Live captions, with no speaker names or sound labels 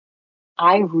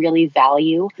I really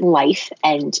value life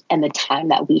and the time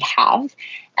that we have.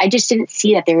 I just didn't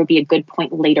see that there would be a good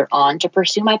point later on to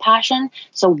pursue my passion.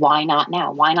 So why not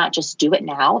now? Why not just do it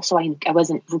now so I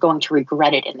wasn't going to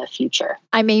regret it in the future?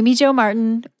 I'm Amy Jo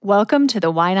Martin. Welcome to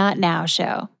the Why Not Now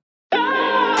show.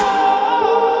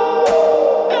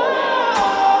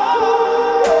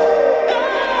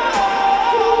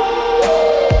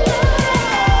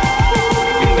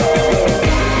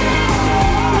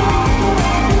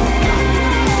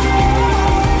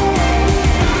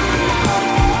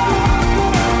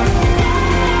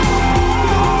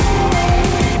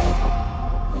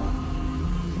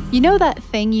 You know that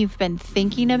thing you've been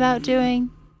thinking about doing?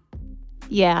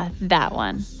 Yeah, that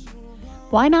one.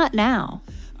 Why not now?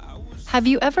 Have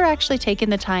you ever actually taken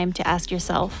the time to ask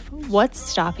yourself, what's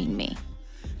stopping me?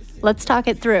 Let's talk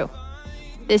it through.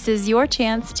 This is your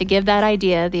chance to give that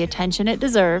idea the attention it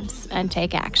deserves and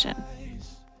take action.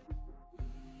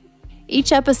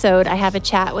 Each episode, I have a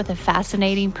chat with a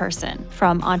fascinating person,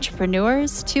 from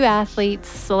entrepreneurs to athletes,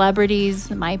 celebrities,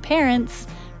 my parents,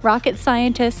 rocket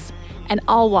scientists, and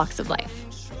all walks of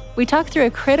life. We talk through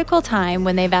a critical time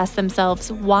when they've asked themselves,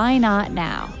 why not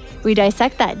now? We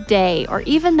dissect that day or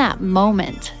even that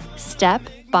moment, step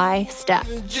by step.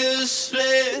 Just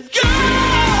let go.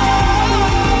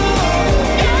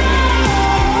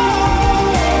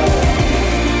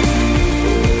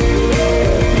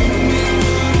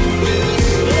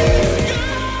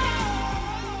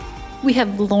 We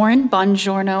have Lauren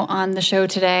Bongiorno on the show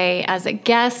today as a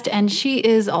guest, and she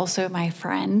is also my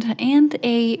friend and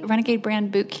a Renegade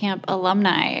Brand Bootcamp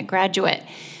alumni, a graduate.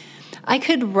 I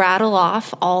could rattle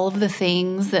off all of the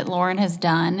things that Lauren has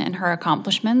done and her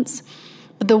accomplishments,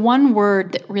 but the one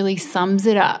word that really sums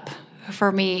it up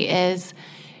for me is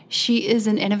she is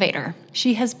an innovator.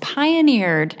 She has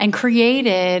pioneered and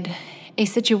created a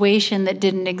situation that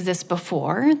didn't exist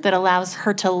before that allows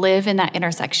her to live in that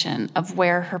intersection of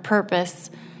where her purpose,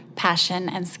 passion,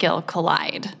 and skill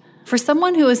collide. For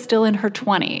someone who is still in her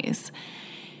 20s,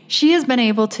 she has been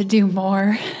able to do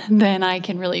more than I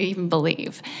can really even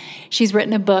believe. She's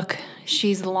written a book.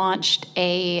 She's launched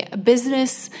a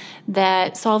business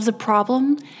that solves a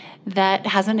problem that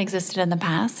hasn't existed in the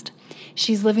past.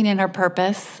 She's living in her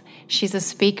purpose. She's a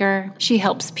speaker. She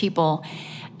helps people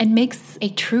and makes a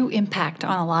true impact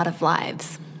on a lot of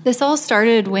lives. This all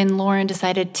started when Lauren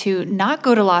decided to not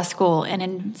go to law school and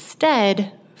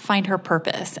instead find her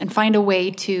purpose and find a way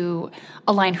to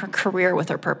align her career with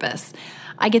her purpose.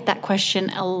 I get that question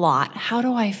a lot. How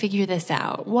do I figure this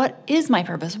out? What is my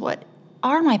purpose? What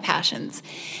are my passions?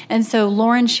 And so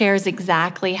Lauren shares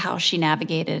exactly how she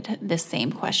navigated this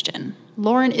same question.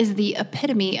 Lauren is the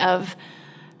epitome of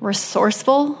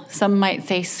resourceful, some might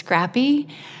say scrappy,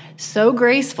 so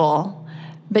graceful,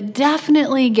 but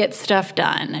definitely gets stuff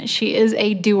done. She is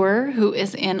a doer who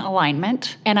is in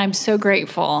alignment, and I'm so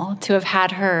grateful to have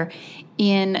had her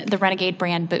in the Renegade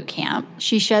Brand Bootcamp.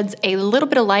 She sheds a little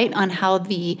bit of light on how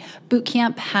the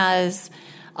bootcamp has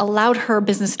allowed her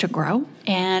business to grow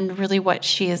and really what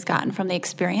she has gotten from the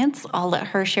experience. I'll let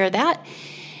her share that.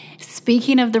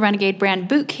 Speaking of the Renegade Brand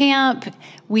Bootcamp,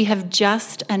 we have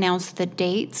just announced the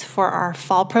dates for our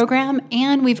fall program,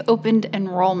 and we've opened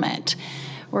enrollment.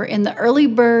 We're in the early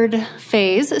bird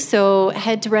phase, so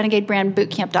head to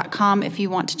renegadebrandbootcamp.com if you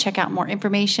want to check out more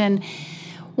information.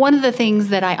 One of the things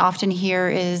that I often hear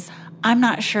is, I'm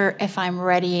not sure if I'm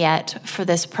ready yet for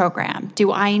this program.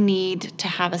 Do I need to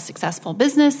have a successful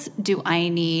business? Do I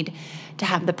need to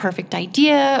have the perfect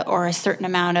idea or a certain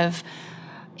amount of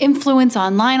influence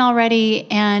online already?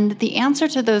 And the answer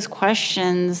to those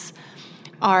questions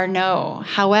are no.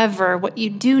 However, what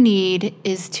you do need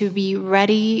is to be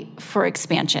ready for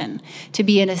expansion, to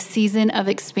be in a season of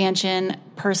expansion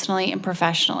personally and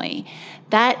professionally.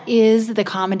 That is the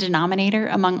common denominator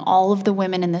among all of the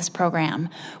women in this program.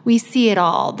 We see it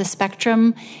all. The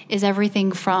spectrum is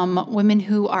everything from women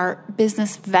who are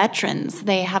business veterans.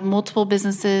 They have multiple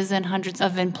businesses and hundreds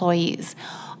of employees,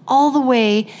 all the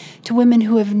way to women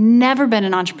who have never been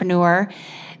an entrepreneur.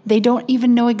 They don't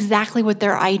even know exactly what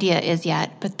their idea is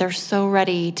yet, but they're so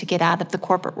ready to get out of the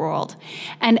corporate world,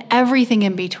 and everything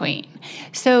in between.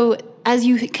 So as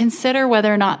you consider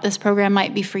whether or not this program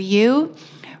might be for you,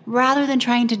 rather than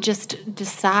trying to just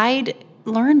decide,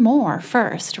 learn more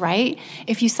first, right?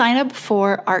 If you sign up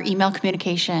for our email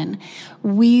communication,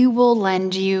 we will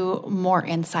lend you more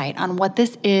insight on what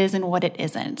this is and what it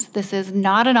isn't. This is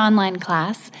not an online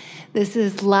class. This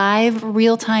is live,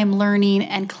 real-time learning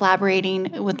and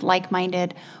collaborating with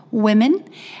like-minded women.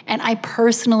 And I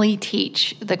personally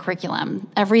teach the curriculum.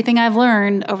 Everything I've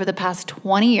learned over the past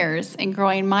 20 years in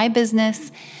growing my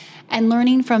business and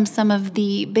learning from some of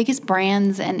the biggest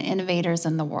brands and innovators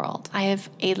in the world. I have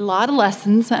a lot of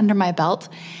lessons under my belt,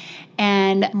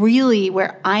 and really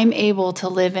where I'm able to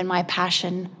live in my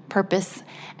passion, purpose,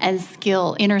 and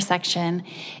skill intersection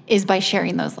is by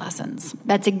sharing those lessons.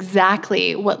 That's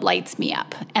exactly what lights me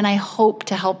up. And I hope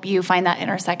to help you find that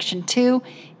intersection too,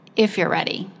 if you're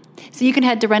ready. So you can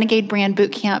head to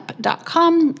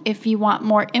renegadebrandbootcamp.com if you want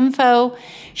more info.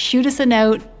 Shoot us a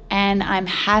note, and I'm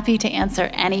happy to answer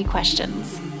any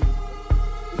questions.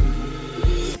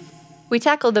 We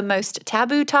tackle the most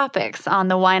taboo topics on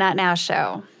the Why Not Now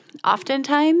show.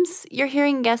 Oftentimes, you're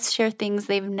hearing guests share things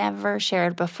they've never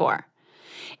shared before.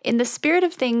 In the spirit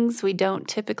of things we don't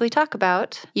typically talk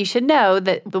about, you should know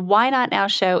that the Why Not Now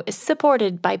show is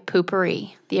supported by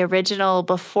Poo-Pourri, the original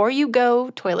before you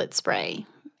go toilet spray.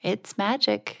 It's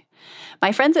magic.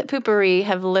 My friends at Poo-Pourri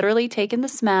have literally taken the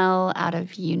smell out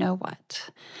of you-know-what.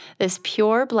 This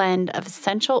pure blend of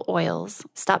essential oils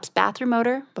stops bathroom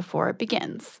odor before it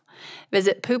begins.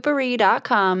 Visit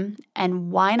poopourri.com,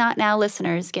 and Why Not Now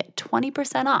listeners get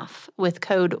 20% off with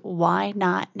code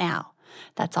WHYNOTNOW.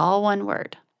 That's all one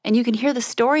word. And you can hear the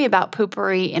story about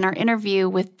Poo-Pourri in our interview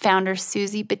with founder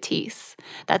Susie Batiste.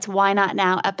 That's Why Not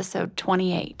Now episode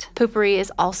 28. Poo-Pourri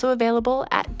is also available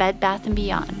at Bed Bath &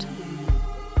 Beyond.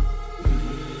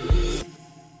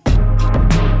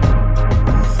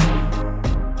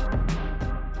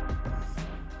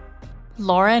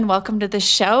 Lauren, welcome to the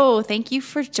show. Thank you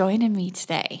for joining me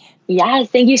today. Yes,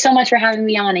 thank you so much for having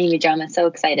me on, Amy Jo. I'm so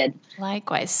excited.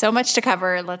 Likewise. So much to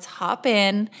cover. Let's hop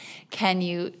in. Can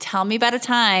you tell me about a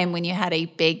time when you had a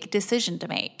big decision to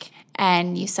make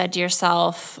and you said to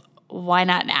yourself, why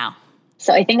not now?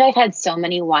 So I think I've had so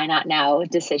many why not now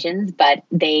decisions, but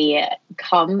they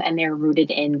come and they're rooted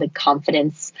in the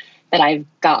confidence that I've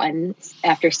gotten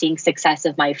after seeing success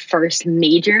of my first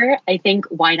major, I think,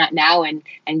 why not now, and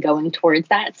going towards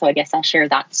that. So I guess I'll share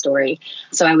that story.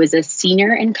 So I was a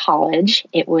senior in college.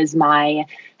 It was my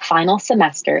final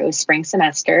semester. It was spring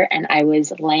semester, and I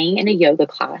was laying in a yoga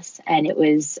class, and it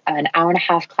was an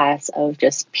hour-and-a-half class of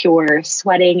just pure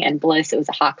sweating and bliss. It was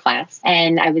a hot class.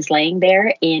 And I was laying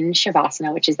there in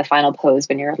Shavasana, which is the final pose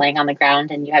when you're laying on the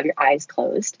ground and you have your eyes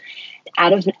closed.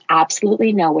 Out of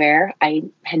absolutely nowhere, I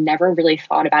had never really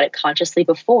thought about it consciously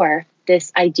before,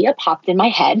 this idea popped in my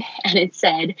head, and it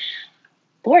said,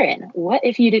 Lauren, what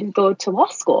if you didn't go to law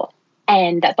school?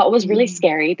 And that thought was really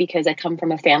scary because I come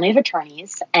from a family of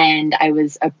attorneys, and I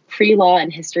was a pre-law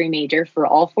and history major for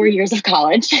all 4 years of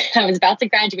college. I was about to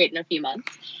graduate in a few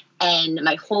months, and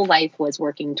my whole life was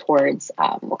working towards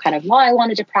what kind of law I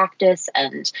wanted to practice,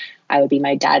 and I would be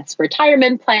my dad's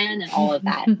retirement plan and all of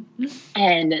that.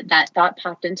 And that thought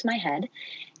popped into my head,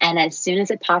 and as soon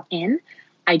as it popped in,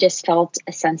 I just felt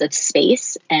a sense of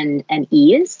space and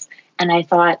ease, and I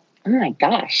thought, oh my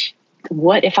gosh,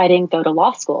 what if I didn't go to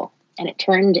law school? And it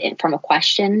turned from a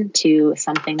question to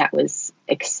something that was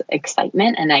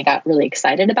excitement, and I got really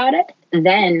excited about it.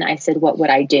 Then I said, what would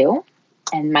I do?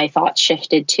 And my thoughts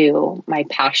shifted to my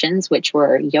passions, which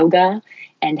were yoga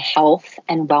and health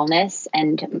and wellness,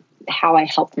 and how I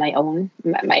helped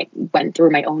went through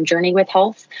my own journey with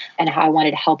health, and how I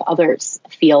wanted to help others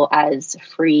feel as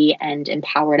free and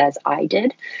empowered as I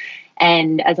did.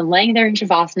 And as I'm laying there in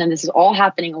Shavasana, this is all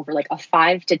happening over like a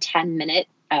 5 to 10 minute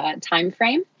time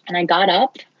frame. And I got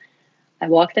up, I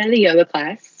walked out of the yoga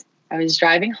class, I was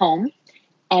driving home,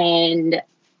 and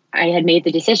I had made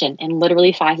the decision in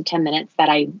literally 5 to 10 minutes that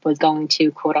I was going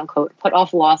to, quote unquote, put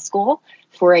off law school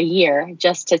for a year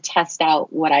just to test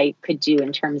out what I could do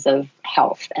in terms of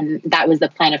health. And that was the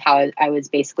plan of how I was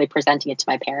basically presenting it to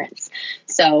my parents.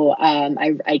 So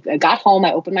I got home,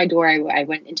 I opened my door, I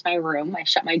went into my room, I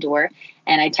shut my door,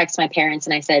 and I texted my parents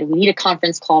and I said, we need a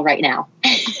conference call right now.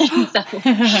 So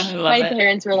my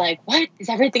parents were like, what? Is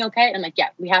everything okay? And I'm like, yeah,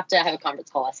 we have to have a conference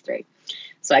call, us three.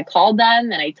 So I called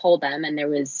them and I told them, and there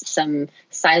was some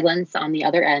silence on the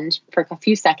other end for a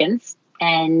few seconds.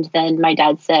 And then my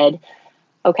dad said,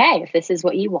 okay, if this is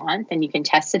what you want, then you can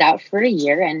test it out for a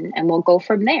year and we'll go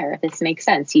from there. If this makes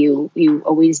sense. You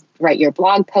always write your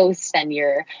blog posts and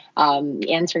you're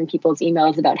answering people's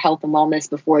emails about health and wellness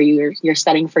before you're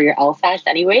studying for your LSAT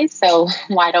anyways. So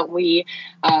why don't we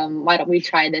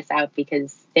try this out?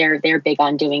 Because they're big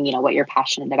on doing, what you're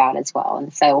passionate about as well.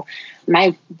 And so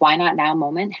my why not now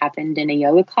moment happened in a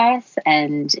yoga class,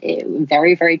 and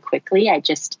very, very quickly,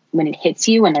 when it hits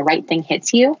you, when the right thing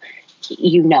hits you,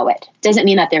 you know it. Doesn't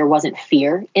mean that there wasn't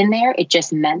fear in there. It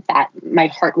just meant that my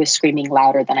heart was screaming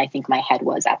louder than I think my head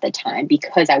was at the time,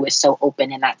 because I was so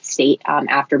open in that state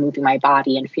after moving my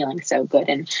body and feeling so good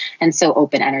and so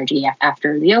open energy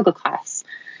after the yoga class.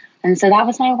 And so that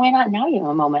was my why not now you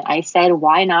moment. I said,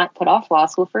 why not put off law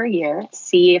school for a year,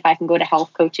 see if I can go to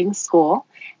health coaching school,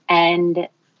 and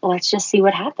let's just see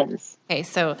what happens. Okay,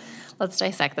 so let's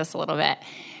dissect this a little bit.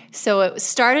 So it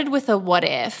started with a what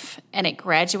if, and it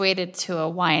graduated to a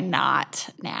why not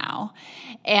now.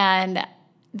 And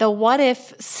the what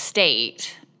if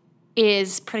state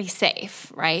is pretty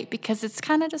safe, right? Because it's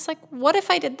kind of just like, what if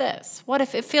I did this? What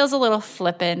if it feels a little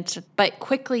flippant, but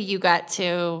quickly you got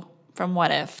to from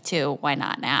what if to why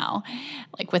not now,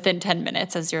 like within 10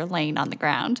 minutes as you're laying on the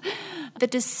ground. The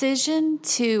decision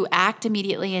to act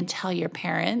immediately and tell your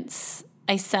parents,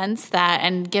 I sense that,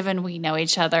 and given we know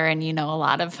each other and you know a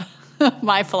lot of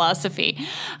my philosophy,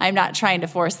 I'm not trying to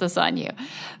force this on you.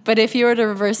 But if you were to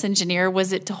reverse engineer,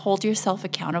 was it to hold yourself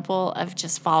accountable of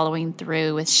just following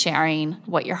through with sharing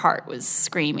what your heart was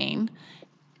screaming?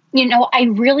 I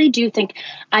really do think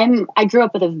I grew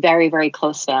up with a very, very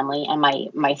close family, and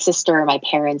my sister and my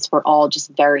parents were all just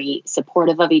very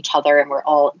supportive of each other, and we're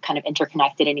all kind of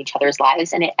interconnected in each other's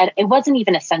lives. And it wasn't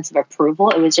even a sense of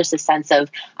approval. It was just a sense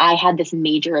of, I had this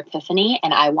major epiphany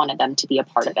and I wanted them to be a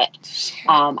part of it.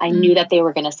 I knew that they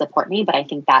were going to support me, but I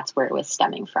think that's where it was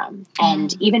stemming from.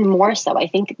 And even more so, I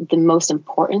think the most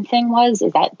important thing is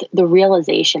that the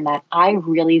realization that I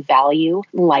really value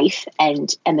life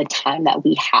and the time that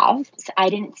we have. So I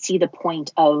didn't see the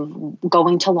point of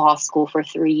going to law school for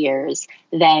 3 years,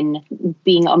 then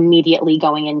being immediately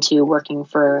going into working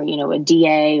for, a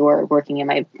DA or working in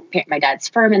my dad's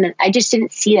firm. And then I just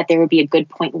didn't see that there would be a good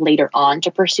point later on to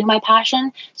pursue my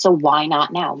passion. So why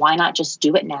not now? Why not just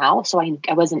do it now? So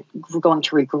I wasn't going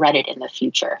to regret it in the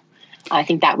future. I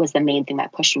think that was the main thing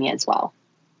that pushed me as well.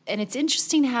 And it's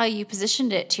interesting how you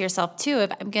positioned it to yourself too.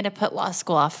 If I'm going to put law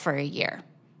school off for a year,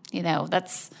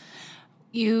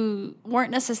 you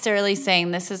weren't necessarily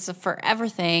saying this is a forever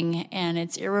thing and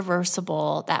it's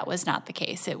irreversible. That was not the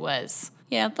case. It was,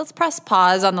 let's press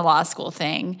pause on the law school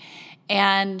thing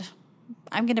and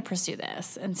I'm going to pursue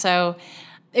this. And so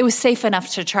it was safe enough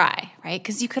to try, right?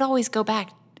 Because you could always go back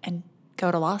and go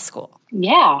to law school.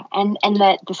 Yeah. And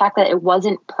that the fact that it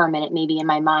wasn't permanent maybe in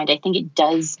my mind, I think it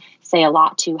does say a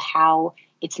lot to how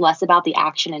it's less about the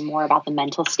action and more about the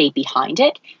mental state behind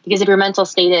it. Because if your mental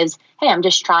state is, hey, I'm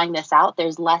just trying this out,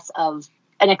 there's less of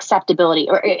an acceptability,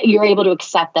 or you're able to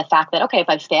accept the fact that, okay, if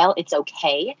I fail, it's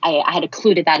okay. I had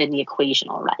included that in the equation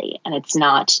already, and it's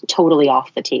not totally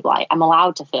off the table. I'm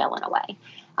allowed to fail in a way.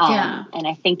 And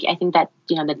I think that,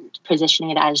 the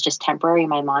positioning it as just temporary in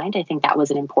my mind, I think that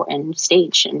was an important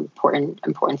stage, an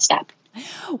important step.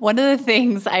 One of the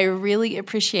things I really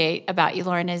appreciate about you,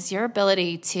 Lauren, is your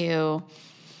ability to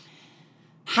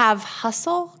have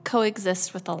hustle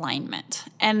coexist with alignment.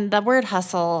 And the word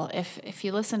hustle, if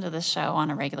you listen to the show on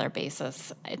a regular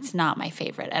basis, it's not my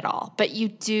favorite at all. But you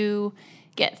do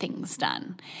get things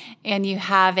done. And you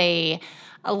have a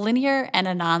linear and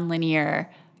a nonlinear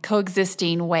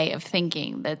coexisting way of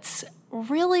thinking that's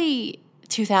really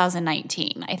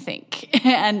 2019, I think.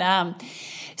 And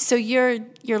so your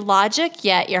logic,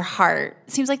 yet your heart,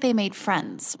 seems like they made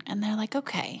friends. And they're like,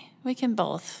 okay, we can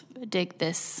both dig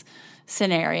this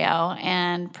scenario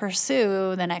and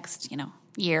pursue the next,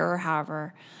 year or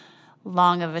however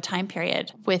long of a time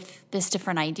period with this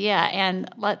different idea. And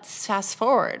let's fast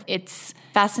forward. It's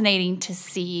fascinating to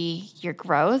see your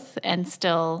growth and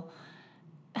still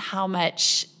how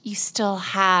much you still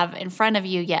have in front of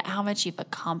you, yet how much you've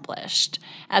accomplished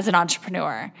as an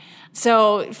entrepreneur.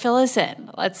 So fill us in.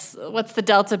 What's the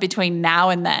delta between now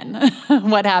and then?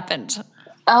 What happened?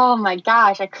 Oh my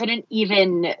gosh, I couldn't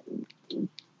even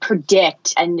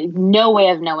predict, and no way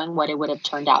of knowing what it would have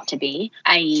turned out to be.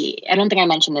 I don't think I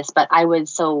mentioned this, but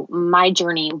my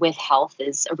journey with health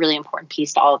is a really important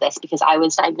piece to all of this, because I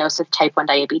was diagnosed with type 1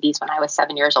 diabetes when I was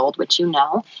 7 years old, which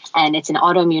and it's an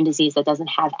autoimmune disease that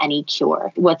doesn't have any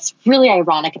cure. What's really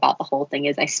ironic about the whole thing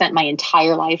is I spent my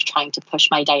entire life trying to push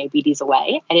my diabetes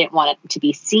away. I didn't want it to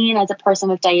be seen as a person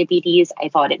with diabetes. I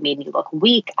thought it made me look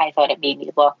weak. I thought it made me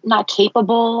look not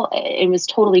capable. It was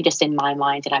totally just in my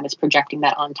mind, and I was projecting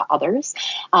that onto others.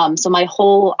 So my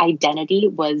whole identity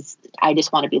was, I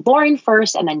just want to be Lauren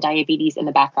first and then diabetes in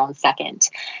the background second.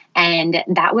 And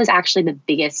that was actually the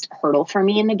biggest hurdle for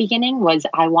me in the beginning. Was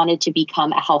I wanted to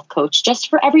become a health coach just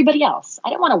for everybody else. I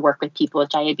didn't want to work with people with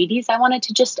diabetes. I wanted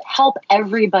to just help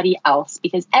everybody else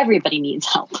because everybody needs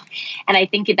help. And I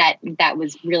think that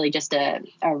was really just a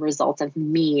result of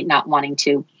me not wanting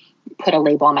to put a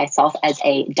label on myself as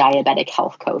a diabetic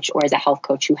health coach or as a health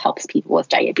coach who helps people with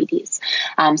diabetes.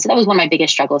 So that was one of my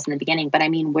biggest struggles in the beginning. But I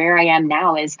mean, where I am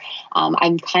now is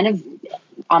I'm kind of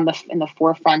in the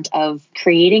forefront of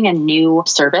creating a new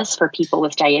service for people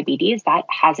with diabetes that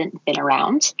hasn't been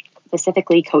around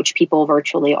specifically coach people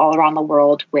virtually all around the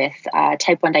world with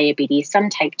type 1 diabetes, some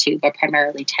type 2, but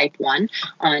primarily type 1,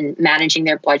 on managing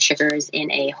their blood sugars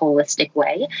in a holistic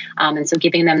way. And so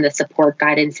giving them the support,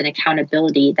 guidance, and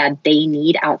accountability that they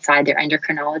need outside their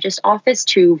endocrinologist office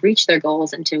to reach their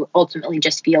goals and to ultimately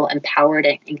just feel empowered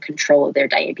and in control of their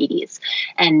diabetes.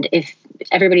 And if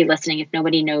everybody listening, if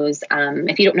nobody knows,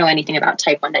 if you don't know anything about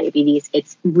type 1 diabetes,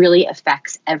 it really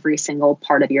affects every single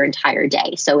part of your entire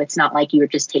day. So it's not like you're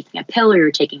just taking a pill or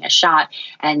you're taking a shot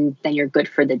and then you're good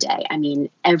for the day. I mean,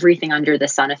 everything under the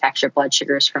sun affects your blood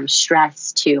sugars, from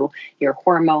stress to your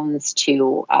hormones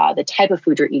to the type of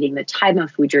food you're eating, the type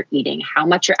of food you're eating, how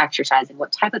much you're exercising,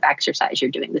 what type of exercise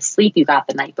you're doing, the sleep you got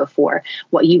the night before,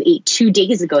 what you ate 2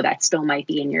 days ago that still might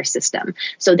be in your system.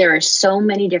 So there are so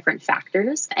many different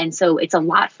factors. And so it's a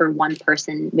lot for one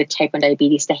person with type 1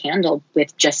 diabetes to handle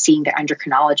with just seeing their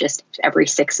endocrinologist every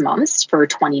 6 months for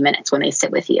 20 minutes when they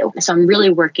sit with you. So I'm really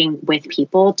working with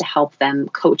people to help them,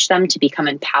 coach them to become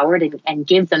empowered and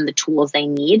give them the tools they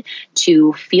need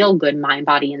to feel good mind,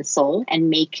 body, and soul, and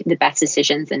make the best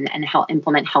decisions and help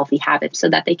implement healthy habits so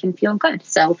that they can feel good.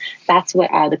 So that's what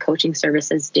the coaching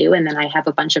services do. And then I have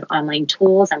a bunch of online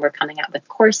tools, and we're coming out with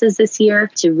courses this year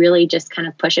to really just kind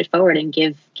of push it forward and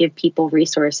give people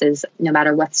resources no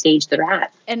matter what stage they're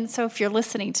at. And so if you're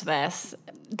listening to this,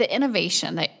 the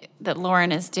innovation that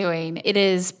Lauren is doing, it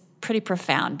is pretty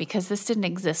profound because this didn't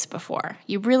exist before.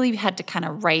 You really had to kind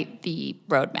of write the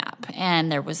roadmap,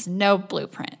 and there was no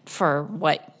blueprint for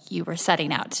what you were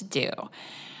setting out to do.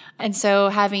 And so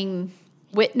having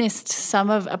witnessed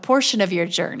a portion of your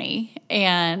journey,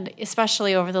 and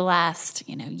especially over the last,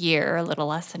 year, a little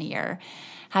less than a year,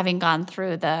 having gone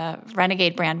through the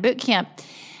Renegade Brand Bootcamp,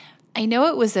 I know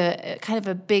it was a kind of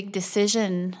a big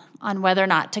decision on whether or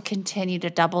not to continue to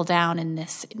double down in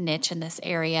this niche, in this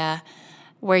area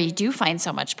where you do find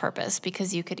so much purpose,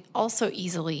 because you could also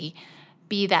easily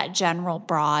be that general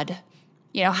broad,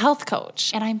 health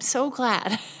coach. And I'm so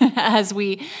glad as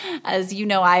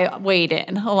I weighed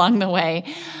in along the way,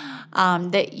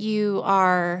 that you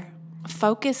are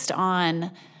focused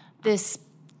on this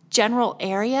general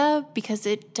area, because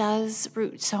it does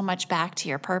root so much back to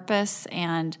your purpose.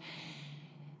 And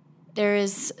there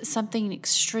is something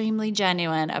extremely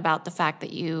genuine about the fact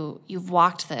that you've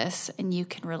walked this and you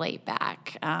can relate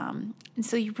back. And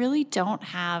so you really don't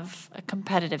have a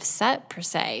competitive set per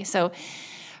se. So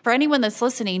for anyone that's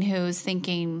listening who's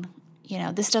thinking,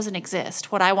 this doesn't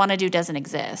exist, what I want to do doesn't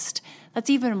exist, that's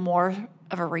even more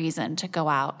of a reason to go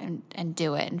out and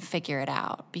do it and figure it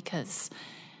out, because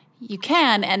you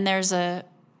can, and there's a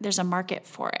market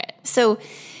for it. So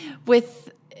with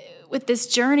this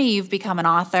journey, you've become an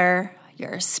author,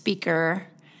 you're a speaker,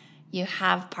 you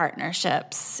have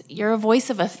partnerships, you're a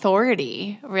voice of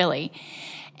authority, really.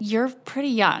 You're pretty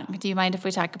young. Do you mind if we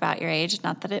talk about your age?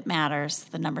 Not that it matters.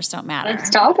 The numbers don't matter.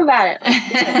 Let's talk about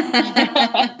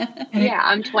it. Yeah,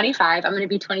 I'm 25. I'm going to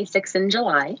be 26 in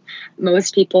July.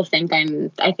 Most people think I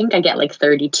get like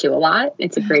 32 a lot.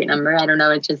 It's a great number. I don't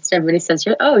know. It's just everybody says,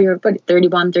 you're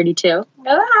 31, 32.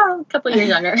 Oh, a couple of years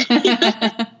younger.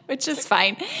 Which is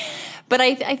fine. But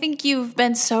I think you've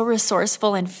been so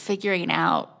resourceful in figuring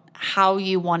out how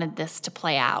you wanted this to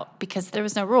play out, because there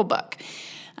was no rule book.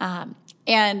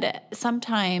 And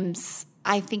sometimes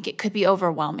I think it could be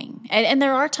overwhelming. And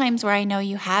there are times where I know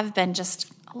you have been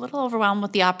just a little overwhelmed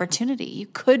with the opportunity. You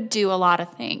could do a lot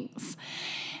of things.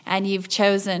 And you've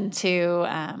chosen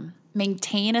to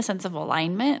maintain a sense of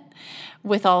alignment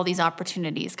with all these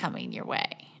opportunities coming your way.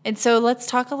 And so let's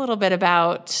talk a little bit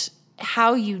about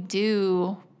how you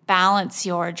do balance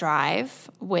your drive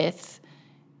with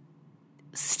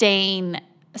staying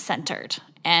centered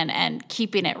and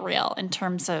keeping it real in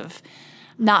terms of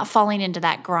not falling into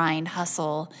that grind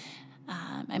hustle.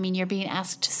 You're being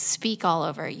asked to speak all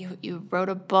over. You wrote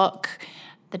a book,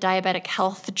 the Diabetic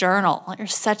Health Journal. You're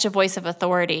such a voice of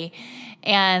authority,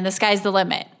 and the sky's the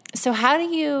limit. So how do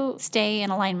you stay in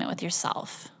alignment with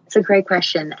yourself? It's a great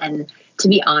question. And to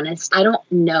be honest, I don't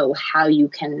know how you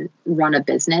can run a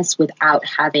business without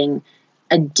having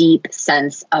a deep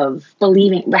sense of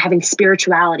believing, having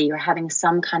spirituality or having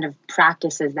some kind of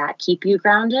practices that keep you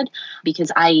grounded,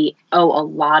 because I owe a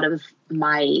lot of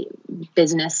my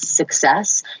business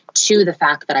success to the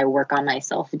fact that I work on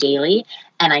myself daily,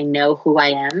 and I know who I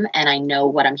am and I know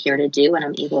what I'm here to do, and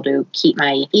I'm able to keep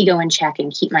my ego in check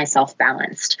and keep myself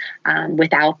balanced.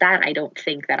 Without that, I don't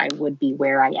think that I would be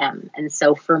where I am. And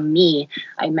so for me,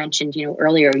 I mentioned,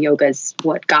 earlier, yoga's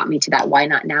what got me to that why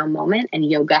not now moment. And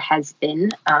yoga has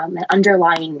been an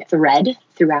underlying thread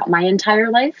throughout my entire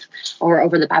life, or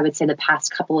over I would say the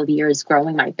past couple of years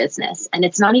growing my business. And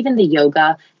it's not even the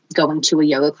yoga going to a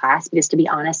yoga class, because to be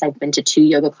honest, I've been to 2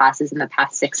 yoga classes in the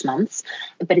past 6 months,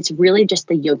 but it's really just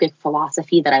the yogic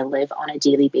philosophy that I live on a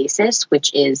daily basis,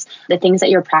 which is the things that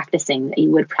you're practicing that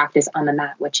you would practice on the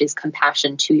mat, which is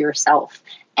compassion to yourself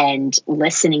and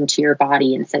listening to your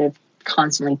body instead of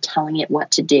constantly telling it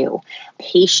what to do.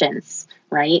 Patience,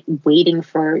 right? Waiting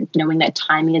for, knowing that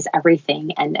timing is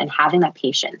everything, and having that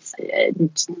patience,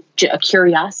 a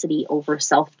curiosity over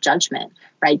self-judgment,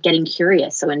 right? Getting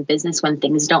curious. So in business, when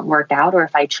things don't work out, or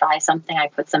if I try something, I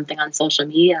put something on social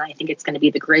media and I think it's going to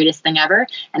be the greatest thing ever,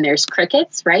 and there's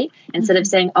crickets, right? Instead of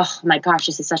saying, oh my gosh,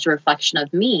 this is such a reflection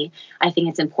of me, I think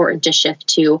it's important to shift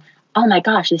to, oh my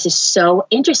gosh, this is so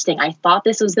interesting. I thought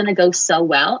this was going to go so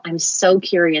well. I'm so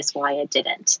curious why it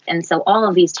didn't. And so all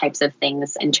of these types of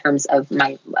things in terms of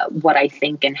my what I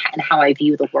think and how I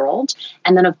view the world.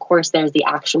 And then, of course, there's the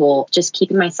actual just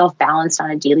keeping myself balanced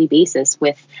on a daily basis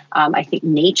with, I think,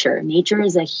 nature. Nature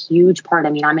is a huge part. I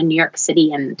mean, I'm in New York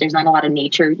City and there's not a lot of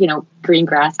nature, green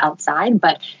grass outside,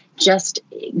 but just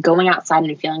going outside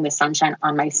and feeling the sunshine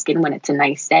on my skin when it's a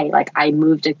nice day. Like I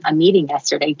moved a meeting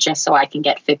yesterday just so I can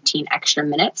get 15 extra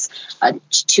minutes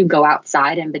to go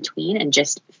outside in between and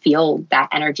just feel that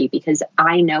energy. Because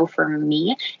I know for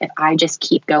me, if I just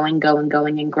keep going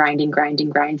and grinding,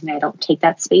 I don't take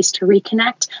that space to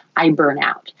reconnect, I burn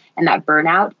out. And that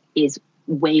burnout is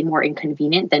way more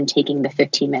inconvenient than taking the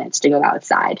 15 minutes to go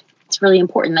outside. It's really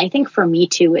important. I think for me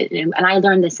too, and I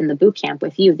learned this in the boot camp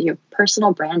with you, your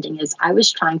personal branding is I was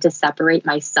trying to separate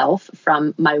myself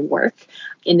from my work.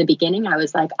 In the beginning, I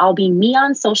was like, I'll be me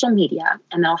on social media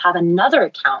and I'll have another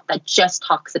account that just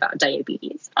talks about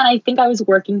diabetes. And I think I was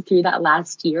working through that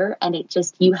last year, and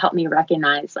you helped me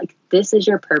recognize, like, this is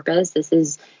your purpose. This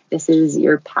is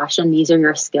your passion. These are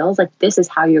your skills. Like, this is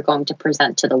how you're going to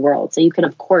present to the world. So you could,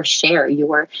 of course, share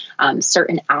your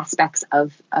certain aspects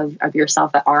of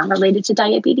yourself that aren't related to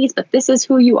diabetes, but this is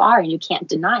who you are and you can't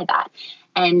deny that.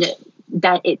 And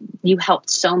you helped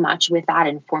so much with that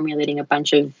in formulating a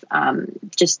bunch of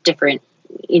just different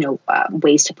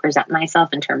ways to present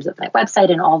myself in terms of my website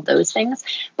and all of those things.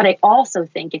 But I also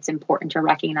think it's important to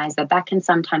recognize that can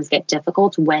sometimes get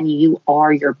difficult when you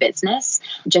are your business,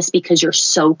 just because you're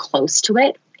so close to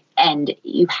it. And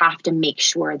you have to make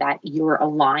sure that you're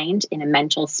aligned in a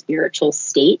mental, spiritual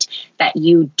state, that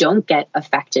you don't get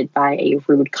affected by a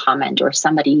rude comment or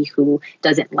somebody who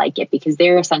doesn't like it, because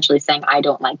they're essentially saying, I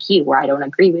don't like you, or I don't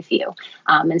agree with you.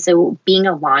 And so being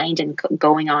aligned and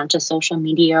going on to social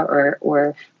media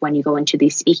or when you go into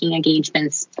these speaking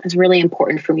engagements is really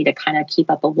important for me to kind of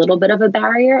keep up a little bit of a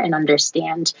barrier and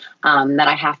understand that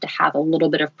I have to have a little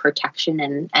bit of protection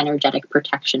and energetic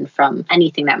protection from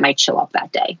anything that might show up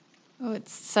that day. Oh,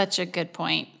 it's such a good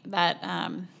point that,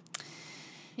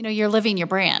 you're living your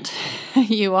brand.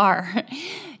 You are.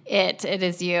 It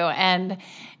is you. And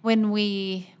when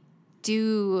we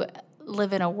do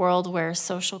live in a world where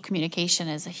social communication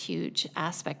is a huge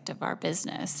aspect of our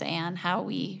business and how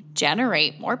we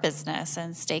generate more business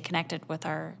and stay connected with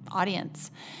our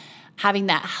audience, having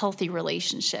that healthy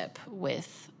relationship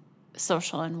with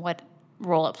social and what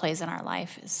role it plays in our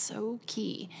life is so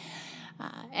key.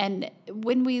 And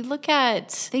when we look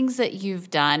at things that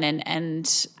you've done,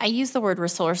 and I use the word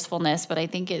resourcefulness, but I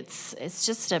think it's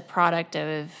just a product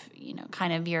of,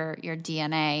 kind of your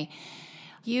DNA.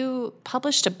 You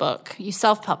published a book, you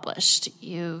self-published,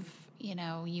 you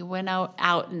went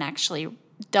out and actually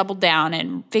doubled down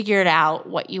and figured out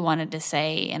what you wanted to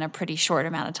say in a pretty short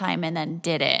amount of time, and then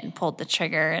did it and pulled the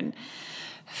trigger and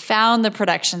found the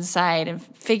production side and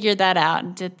figured that out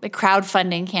and did the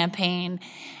crowdfunding campaign.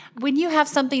 When you have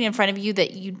something in front of you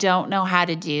that you don't know how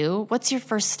to do, what's your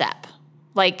first step?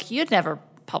 Like, you'd never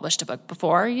published a book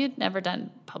before. You'd never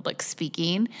done public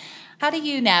speaking. How do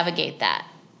you navigate that?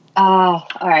 All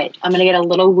right. I'm going to get a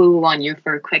little woo on you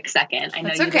for a quick second. I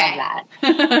know you love that.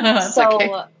 That's so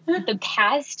okay. The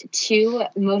past 2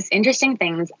 most interesting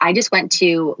things, I just went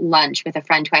to lunch with a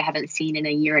friend who I haven't seen in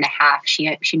a year and a half.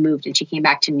 She moved and she came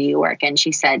back to New York, and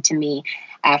she said to me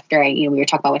after we were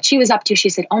talking about what she was up to, she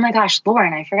said, oh my gosh,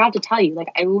 Lauren, I forgot to tell you,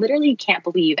 like, I literally can't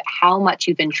believe how much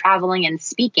you've been traveling and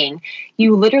speaking.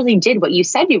 You literally did what you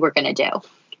said you were going to do.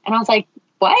 And I was like,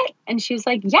 what? And she was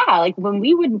like, yeah, like when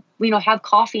we would, have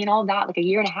coffee and all that, like a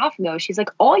year and a half ago, she's like,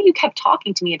 all you kept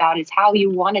talking to me about is how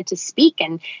you wanted to speak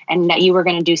and that you were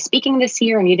going to do speaking this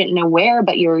year and you didn't know where,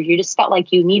 but you just felt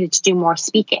like you needed to do more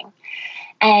speaking.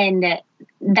 And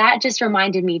that just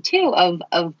reminded me too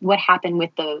of what happened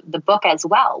with the book as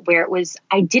well, where it was,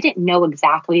 I didn't know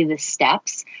exactly the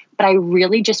steps, but I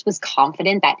really just was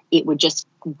confident that it would just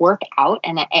work out.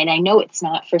 And I know it's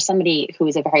not for somebody who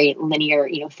is a very linear,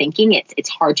 thinking, it's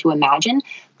hard to imagine.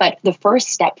 But the first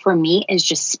step for me is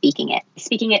just speaking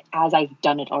it as I've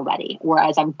done it already, or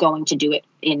as I'm going to do it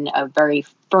in a very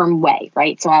firm way,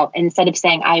 right? So instead of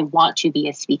saying, I want to be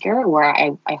a speaker, or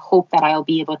I hope that I'll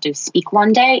be able to speak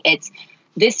one day, it's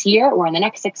this year or in the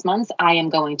next 6 months, I am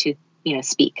going to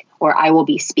speak, or I will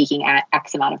be speaking at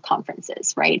X amount of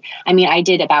conferences, right? I mean, I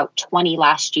did about 20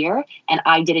 last year, and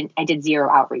I did zero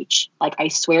outreach. Like, I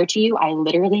swear to you, I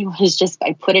literally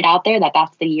I put it out there that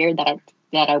that's the year that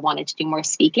I wanted to do more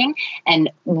speaking.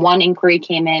 And one inquiry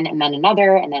came in, and then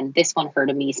another, and then this one heard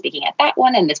of me speaking at that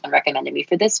one, and this one recommended me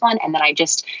for this one. And then I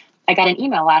got an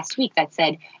email last week that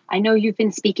said, I know you've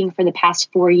been speaking for the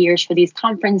past 4 years for these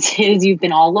conferences. You've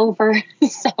been all over.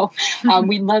 So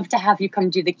we'd love to have you come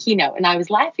do the keynote. And I was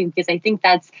laughing because I think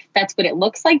that's what it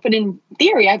looks like. But in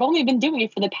theory, I've only been doing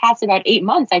it for the past about 8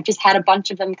 months. I've just had a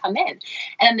bunch of them come in.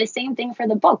 And the same thing for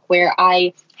the book, where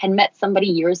I had met somebody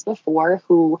years before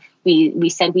who we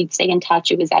said we'd stay in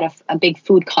touch. It was at a big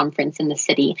food conference in the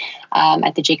city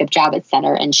at the Jacob Javits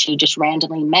Center. And she just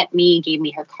randomly met me, gave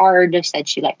me her card, said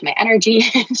she liked my energy.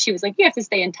 And she was like, you have to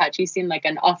stay in touch. You seem like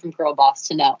an awesome girl boss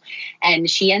to know. And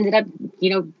she ended up,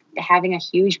 having a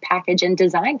huge package and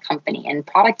design company and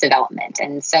product development.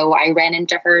 And so I ran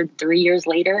into her 3 years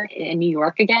later in New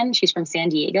York again. She's from San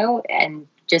Diego, and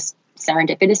just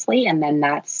serendipitously. And then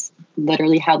that's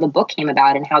literally how the book came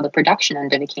about and how the production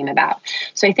end of it came about.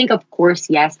 So I think, of course,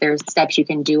 yes, there's steps you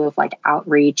can do of like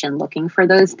outreach and looking for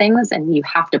those things. And you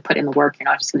have to put in the work. You're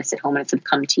not just going to sit home and it's going to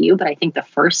come to you. But I think the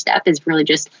first step is really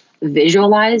just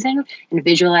visualizing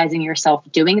yourself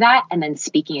doing that and then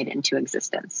speaking it into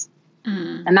existence.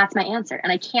 And that's my answer.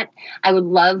 And I would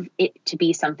love it to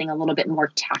be something a little bit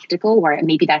more tactical, where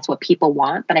maybe that's what people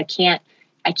want, but I can't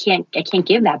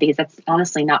give that, because that's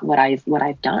honestly not what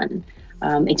I've done.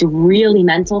 It's really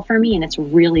mental for me, and it's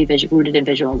really rooted in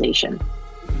visualization.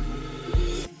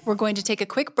 We're going to take a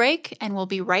quick break, and we'll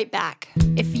be right back.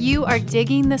 If you are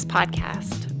digging this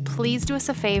podcast, please do us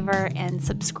a favor and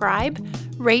subscribe,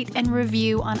 rate, and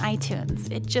review on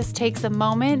iTunes. It just takes a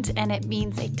moment, and it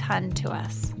means a ton to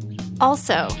us.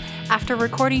 Also, after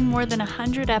recording more than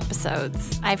 100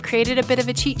 episodes, I've created a bit of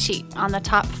a cheat sheet on the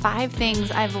top 5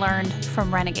 things I've learned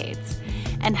from renegades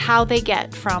and how they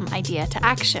get from idea to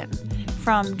action,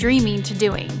 from dreaming to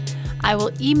doing. I will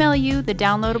email you the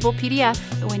downloadable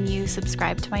PDF when you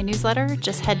subscribe to my newsletter.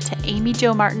 Just head to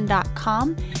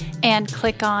amyjomartin.com and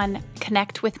click on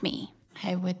Connect with Me.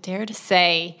 I would dare to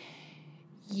say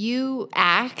you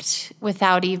act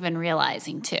without even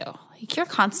realizing to. You're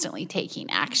constantly taking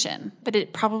action, but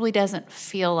it probably doesn't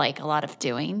feel like a lot of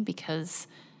doing because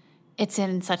it's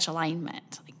in such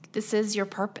alignment. Like, this is your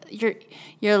purpose.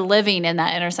 You're living in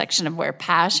that intersection of where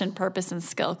passion, purpose, and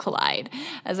skill collide,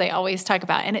 as I always talk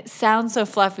about. And it sounds so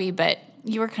fluffy, but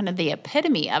you were kind of the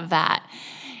epitome of that.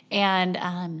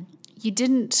 And you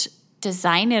didn't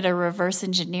design it or reverse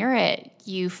engineer it.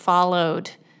 You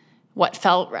followed what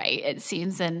felt right, it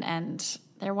seems, and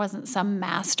there wasn't some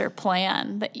master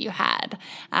plan that you had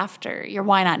after your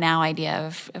why not now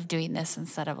idea of doing this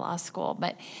instead of law school.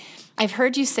 But I've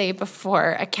heard you say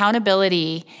before,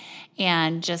 accountability,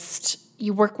 and just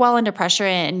you work well under pressure,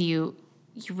 and you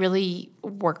really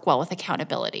work well with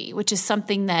accountability, which is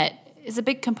something that is a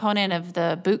big component of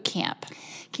the boot camp.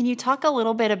 Can you talk a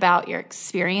little bit about your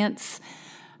experience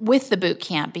with the boot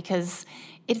camp? Because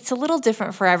it's a little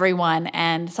different for everyone,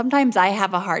 and sometimes I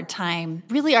have a hard time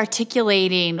really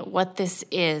articulating what this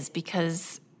is,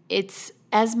 because it's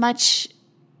as much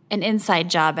an inside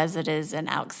job as it is an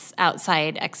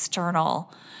outside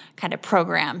external kind of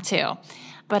program too.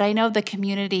 But I know the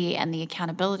community and the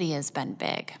accountability has been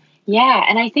big. Yeah.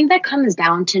 And I think that comes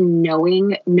down to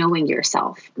knowing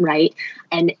yourself, right?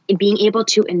 And being able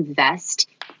to invest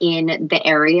in the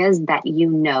areas that you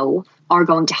know are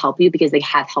going to help you because they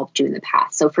have helped you in the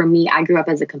past. So for me, I grew up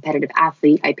as a competitive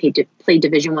athlete. I played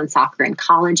Division I soccer in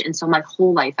college. And so my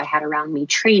whole life I had around me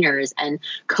trainers and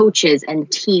coaches and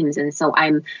teams. And so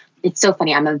it's so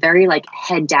funny. I'm a very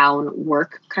head down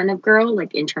work kind of girl,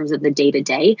 in terms of the day to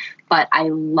day, but I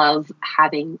love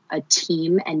having a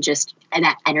team and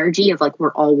that energy of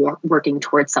we're all working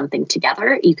towards something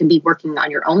together. You can be working on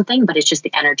your own thing, but it's just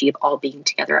the energy of all being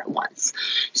together at once.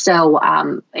 So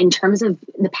in terms of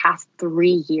the past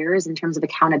 3 years, in terms of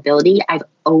accountability, I've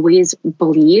always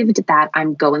believed that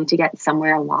I'm going to get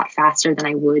somewhere a lot faster than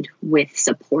I would with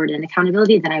support and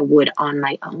accountability than I would on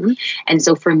my own. And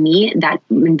so for me, that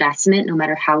investment, no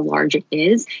matter how large it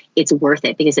is, it's worth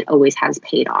it because it always has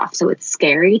paid off. So it's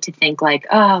scary to think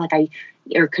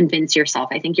or convince yourself.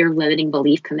 I think your limiting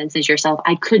belief convinces yourself,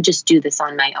 I could just do this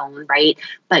on my own, right?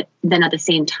 But then at the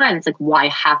same time, it's like, why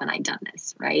haven't I done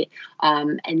this, right?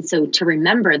 And so to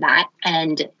remember that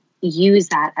and use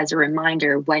that as a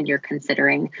reminder when you're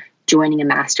considering joining a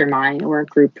mastermind or a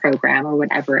group program or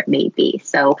whatever it may be.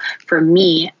 So for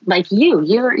me, like you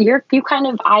kind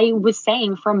of, I was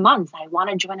saying for months, I want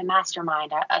to join a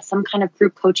mastermind, some kind of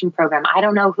group coaching program. I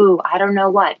don't know who, I don't know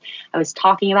what. I was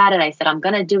talking about it. I said, I'm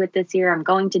going to do it this year. I'm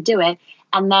going to do it.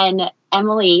 And then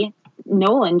Emily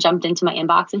Nolan jumped into my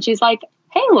inbox and she's like,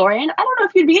 hey, Lauren, I don't know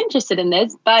if you'd be interested in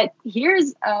this, but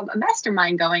here's a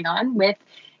mastermind going on with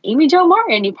Amy Jo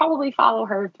Martin. You probably follow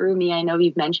her through me. I know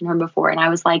you've mentioned her before. And I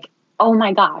was like, oh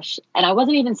my gosh. And I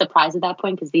wasn't even surprised at that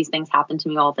point because these things happen to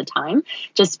me all the time,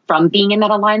 just from being in that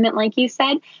alignment, like you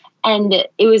said. And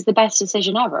it was the best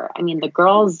decision ever. I mean, the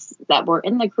girls that were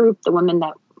in the group, the women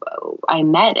that I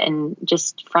met, and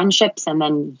just friendships, and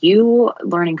then you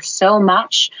learning so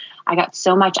much. I got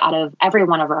so much out of every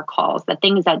one of our calls, the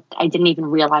things that I didn't even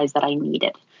realize that I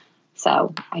needed.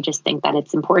 So I just think that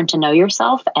it's important to know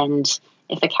yourself, and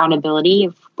if accountability,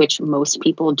 which most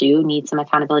people do need some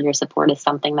accountability or support, is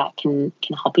something that can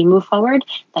help you move forward,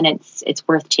 then it's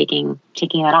worth taking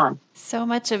that on. So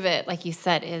much of it, like you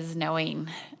said, is knowing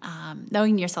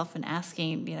yourself and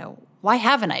asking, why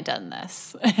haven't I done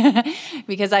this?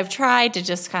 Because I've tried to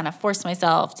just kind of force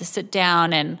myself to sit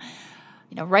down and,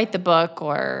 write the book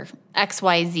or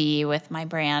XYZ with my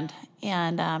brand.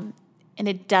 And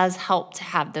it does help to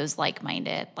have those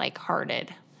like-minded,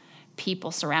 like-hearted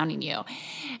people surrounding you.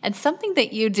 And something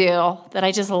that you do that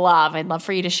I just love, I'd love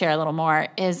for you to share a little more,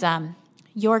 is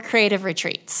your creative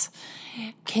retreats.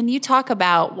 Can you talk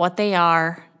about what they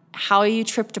are, how you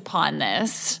tripped upon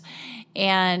this,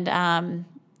 and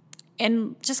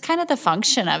just kind of the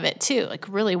function of it too? Like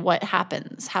really what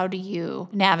happens? How do you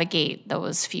navigate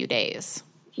those few days?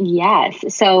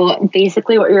 Yes. So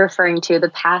basically what you're referring to,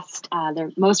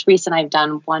 the most recent I've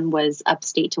done, one was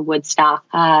upstate to Woodstock,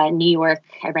 New York.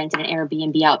 I rented an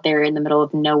Airbnb out there in the middle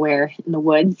of nowhere in the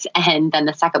woods. And then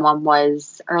the second one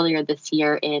was earlier this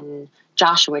year in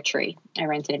Joshua Tree. I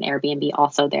rented an Airbnb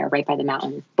also there right by the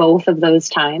mountain. Both of those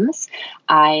times,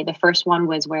 the first one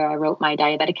was where I wrote my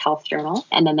diabetic health journal.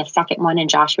 And then the second one in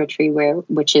Joshua Tree,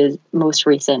 which is most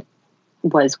recent,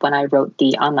 was when I wrote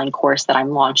the online course that I'm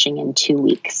launching in 2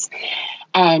 weeks.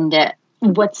 And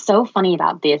what's so funny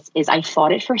about this is I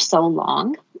fought it for so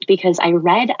long because I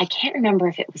can't remember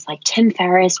if it was like Tim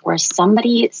Ferriss or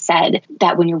somebody said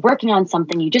that when you're working on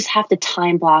something, you just have to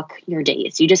time block your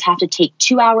days. You just have to take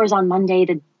 2 hours on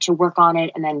Monday to work on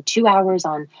it, and then 2 hours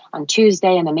on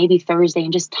Tuesday, and then maybe Thursday,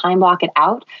 and just time block it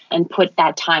out and put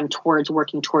that time towards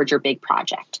working towards your big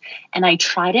project. And I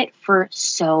tried it for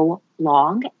so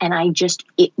long, and I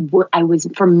was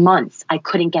for months, I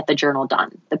couldn't get the journal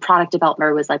done. The product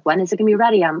developer was like, when is it going to be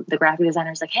ready? The graphic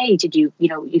designer's like, hey, did you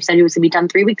said it was going to be done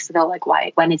 3 weeks ago. Like,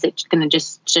 why? When is it going to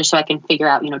just so I can figure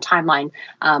out, timeline,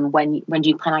 when do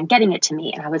you plan on getting it to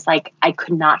me? And I was like, I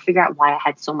could not figure out why I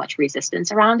had so much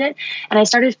resistance around it. And I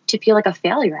started to feel like a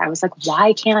failure. I was like,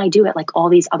 why can't I do it like all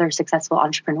these other successful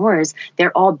entrepreneurs?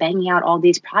 They're all banging out all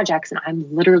these projects, and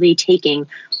I'm literally taking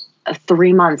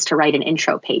 3 months to write an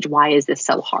intro page. Why is this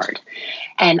so hard?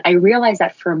 And I realized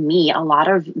that for me, a lot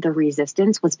of the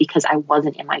resistance was because I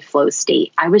wasn't in my flow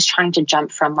state. I was trying to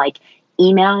jump from like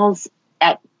emails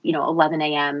at 11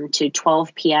 a.m. to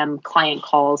 12 p.m. client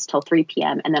calls till 3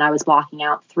 p.m. And then I was blocking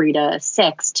out 3 to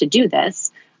 6 to do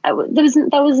this. There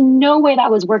was no way that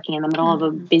was working in the middle of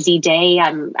a busy day.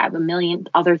 I have a million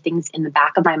other things in the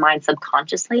back of my mind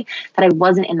subconsciously that I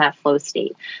wasn't in that flow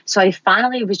state. So I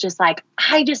finally was just like,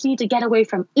 I just need to get away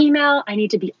from email. I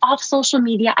need to be off social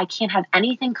media. I can't have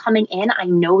anything coming in. I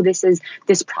know this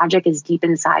project is deep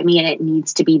inside me and it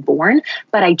needs to be born,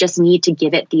 but I just need to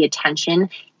give it the attention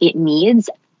it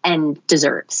needs and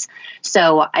deserves.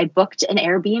 So I booked an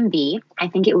Airbnb. I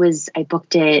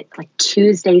booked it like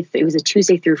Tuesday. It was a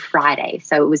Tuesday through Friday.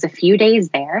 So it was a few days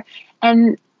there,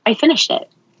 and I finished it.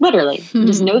 Literally,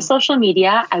 just no social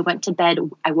media. I went to bed.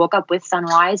 I woke up with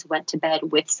sunrise, went to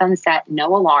bed with sunset,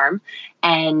 no alarm.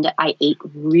 And I ate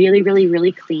really, really,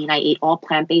 really clean. I ate all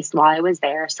plant-based while I was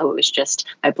there. So it was just,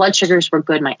 my blood sugars were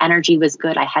good. My energy was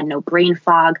good. I had no brain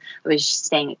fog. I was just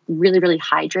staying really, really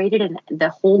hydrated. And the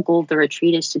whole goal of the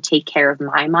retreat is to take care of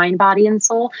my mind, body, and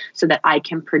soul so that I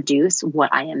can produce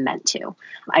what I am meant to.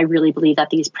 I really believe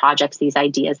that these projects, these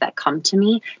ideas that come to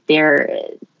me,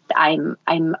 I'm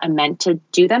meant to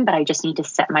do them, but I just need to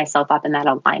set myself up in that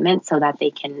alignment so that they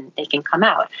can come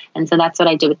out. And so that's what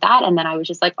I did with that. And then I was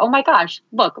just like, oh my gosh,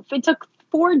 look, it took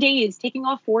 4 days, taking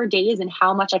off 4 days, and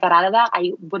how much I got out of that,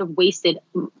 I would have wasted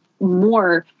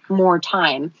more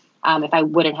time if I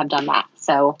wouldn't have done that.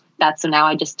 So now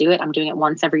I just do it. I'm doing it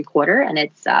once every quarter, and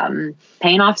it's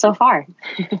paying off so far.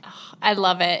 I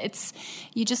love it.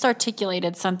 You just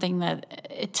articulated something that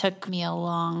it took me a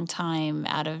long time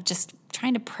out of just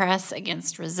trying to press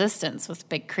against resistance with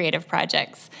big creative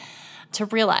projects to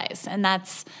realize. And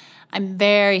I'm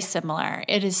very similar.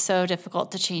 It is so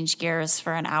difficult to change gears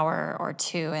for an hour or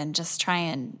two and just try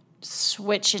and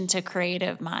switch into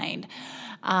creative mind.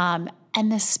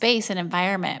 And the space and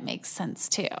environment makes sense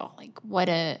too. Like, what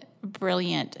a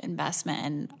brilliant investment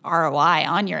and ROI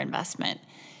on your investment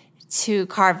to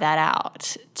carve that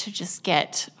out, to just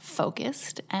get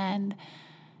focused and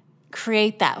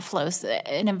create that flow,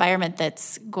 an environment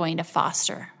that's going to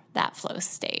foster that flow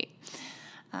state.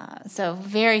 So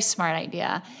very smart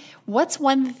idea. What's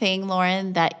one thing,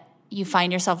 Lauren, that you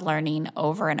find yourself learning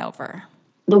over and over?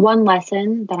 The one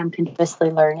lesson that I'm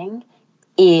continuously learning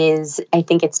is, I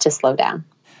think it's to slow down.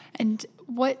 And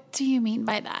what do you mean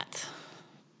by that?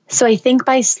 So I think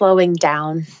by slowing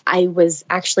down, I was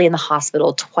actually in the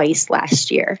hospital twice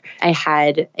last year. I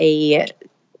had a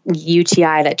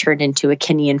UTI that turned into a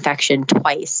kidney infection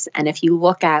twice. And if you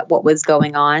look at what was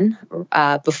going on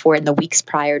before in the weeks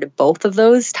prior to both of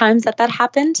those times that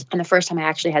happened, and the first time I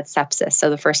actually had sepsis.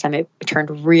 So the first time it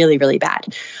turned really, really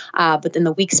bad. But then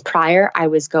the weeks prior, I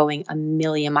was going a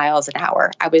million miles an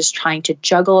hour. I was trying to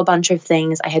juggle a bunch of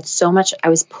things. I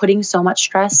was putting so much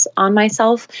stress on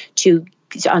myself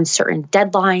on certain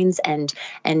deadlines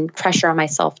and pressure on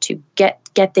myself to get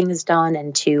things done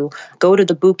and to go to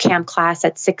the boot camp class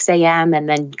at 6 a.m. and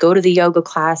then go to the yoga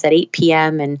class at 8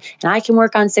 p.m. And I can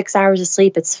work on 6 hours of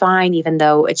sleep. It's fine. Even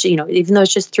though it's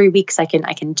just 3 weeks, I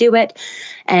can do it.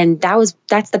 And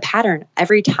that's the pattern.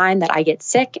 Every time that I get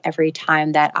sick, every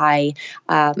time that I've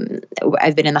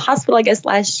been in the hospital, I guess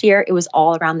last year, it was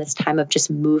all around this time of just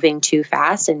moving too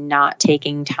fast and not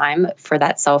taking time for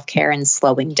that self-care and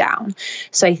slowing down.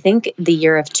 So I think the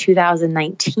year of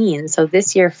 2019, so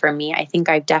this year for me, I think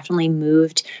I've definitely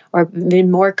moved or been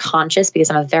more conscious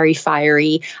because I'm a very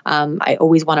fiery. I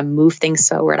always want to move things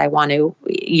forward. I want to,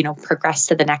 progress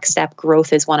to the next step.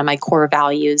 Growth is one of my core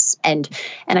values. And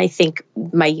I think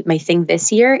my thing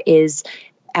this year is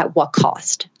at what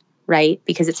cost, right?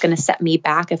 Because it's going to set me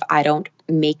back if I don't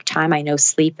make time. I know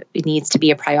sleep needs to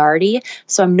be a priority.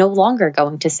 So I'm no longer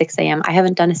going to 6 a.m. I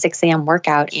haven't done a 6 a.m.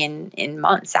 workout in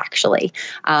months, actually.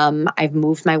 I've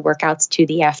moved my workouts to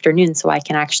the afternoon so I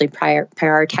can actually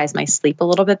prioritize my sleep a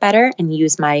little bit better and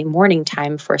use my morning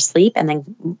time for sleep and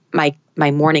then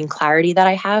my morning clarity that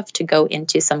I have to go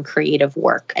into some creative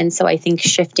work. And so I think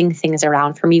shifting things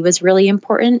around for me was really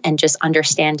important, and just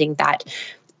understanding that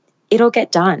it'll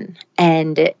get done.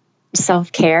 And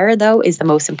self-care, though, is the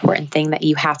most important thing that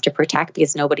you have to protect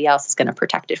because nobody else is going to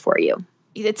protect it for you.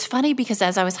 It's funny because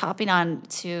as I was hopping on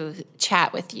to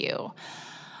chat with you,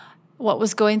 what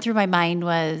was going through my mind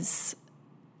was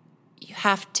you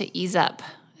have to ease up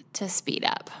to speed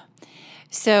up.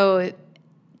 So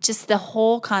just the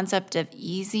whole concept of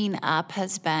easing up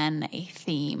has been a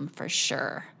theme for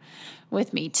sure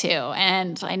with me too.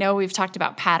 And I know we've talked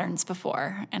about patterns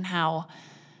before and how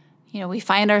we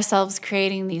find ourselves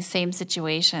creating these same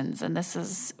situations, and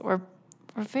we're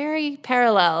very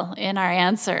parallel in our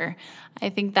answer. I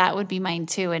think that would be mine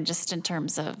too, and just in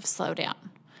terms of slow down.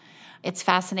 It's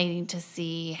fascinating to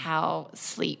see how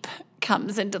sleep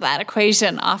comes into that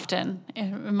equation often,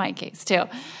 in my case too.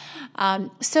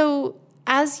 So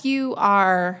as you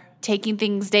are taking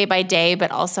things day by day,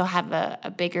 but also have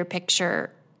a bigger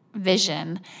picture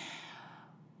vision,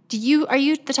 are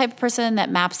you the type of person that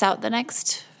maps out the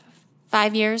next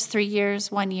 5 years, 3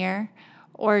 years, 1 year,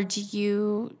 or do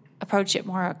you approach it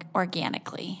more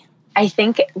organically? I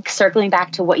think circling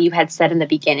back to what you had said in the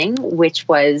beginning, which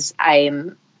was I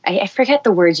forget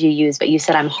the words you used, but you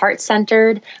said I'm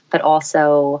heart-centered, but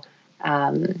also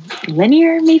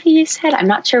linear, maybe you said. I'm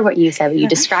not sure what you said, but you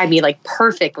described me like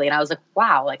perfectly. And I was like,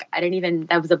 wow, like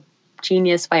that was a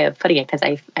genius way of putting it because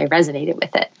I resonated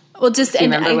with it. Well, just do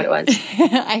you remember what it was?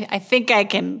 I think I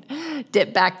can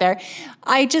dip back there.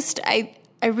 I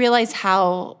realize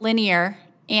how linear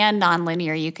and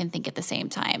nonlinear you can think at the same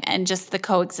time, and just the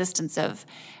coexistence of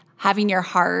having your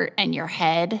heart and your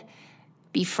head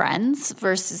be friends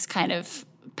versus kind of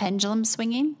pendulum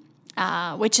swinging,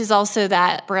 which is also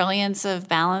that brilliance of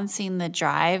balancing the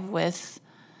drive with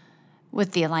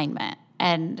the alignment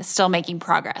and still making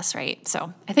progress, right?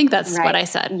 So I think that's right. What I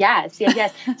said. Yes.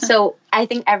 So I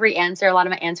think a lot of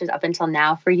my answers up until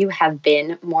now for you have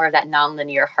been more of that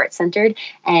nonlinear, heart-centered.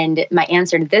 And my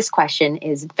answer to this question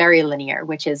is very linear,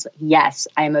 which is yes,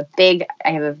 I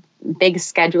have a big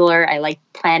scheduler. I like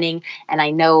planning, and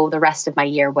I know the rest of my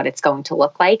year what it's going to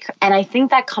look like. And I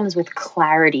think that comes with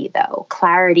clarity, though,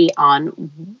 clarity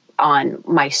on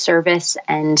my service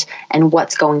and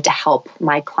what's going to help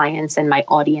my clients and my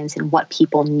audience and what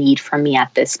people need from me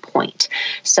at this point.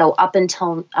 So up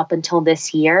until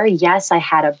this year, yes, I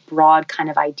had a broad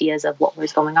kind of ideas of what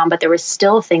was going on, but there were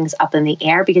still things up in the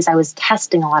air because I was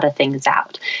testing a lot of things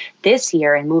out. This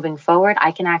year and moving forward,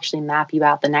 I can actually map you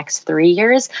out the next 3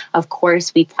 years. Of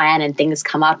course, we plan and things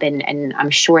come up, and I'm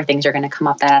sure things are going to come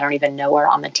up that I don't even know are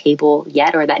on the table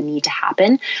yet or that need to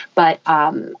happen. But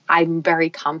I'm very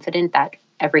confident that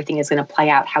everything is going to play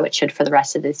out how it should for the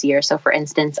rest of this year. So for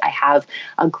instance, I have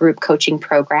a group coaching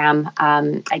program.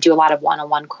 I do a lot of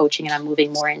one-on-one coaching, and I'm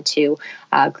moving more into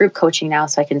group coaching now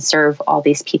so I can serve all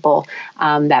these people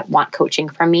that want coaching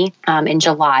from me in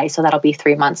July. So that'll be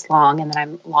 3 months long. And then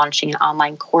I'm launching an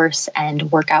online course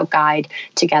and workout guide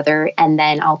together. And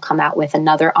then I'll come out with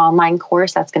another online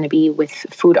course that's going to be with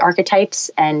food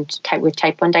archetypes and with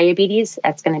type 1 diabetes.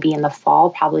 That's going to be in the fall,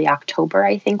 probably October,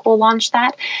 I think we'll launch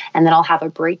that. And then I'll have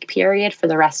a break period for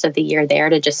the rest of the year there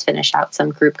to just finish out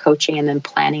some group coaching and then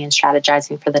planning and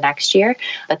strategizing for the next year.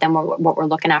 But then what we're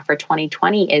looking at for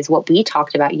 2020 is what we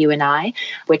talked about, you and I,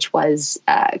 which was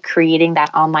creating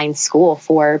that online school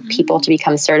for people to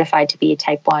become certified to be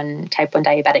type 1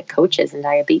 diabetic coaches and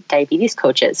diabetes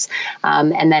coaches.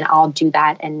 And then I'll do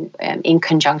that and in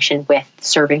conjunction with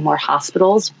serving more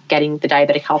hospitals, getting the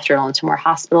Diabetic Health Journal into more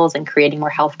hospitals and creating more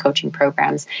health coaching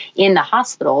programs in the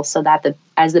hospitals so that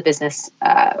as the business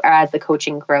or as the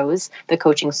coaching grows, the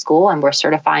coaching school, and we're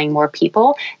certifying more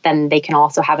people, then they can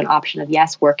also have an option of,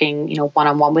 yes, working,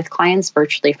 one-on-one with clients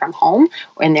virtually from home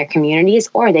or in their communities,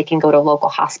 or they can go to local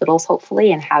hospitals,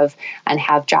 hopefully, and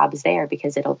have jobs there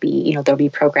because it'll be, there'll be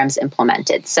programs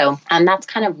implemented. So that's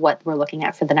kind of what we're looking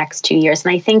at for the next 2 years.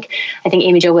 And I think,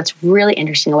 Amy Jo, what's really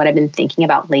interesting, what I've been thinking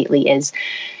about lately is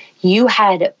you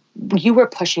were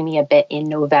pushing me a bit in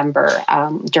November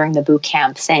during the boot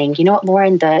camp saying, you know what,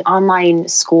 Lauren, the online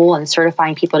school and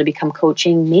certifying people to become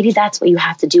coaching, maybe that's what you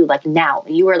have to do like now.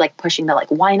 You were like pushing the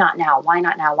why not now? Why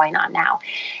not now? Why not now?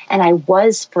 And I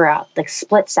was for a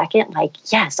split second,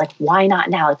 yes, why not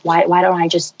now? Why don't I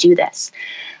just do this?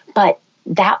 But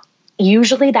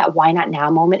usually that why not now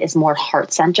moment is more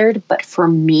heart-centered. But for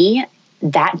me,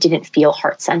 that didn't feel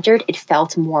heart-centered. It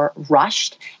felt more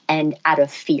rushed and out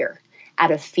of fear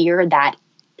that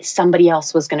somebody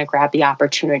else was going to grab the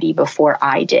opportunity before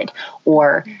I did,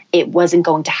 or it wasn't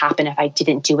going to happen if I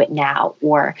didn't do it now,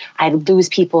 or I'd lose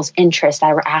people's interest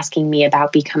that were asking me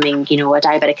about becoming, a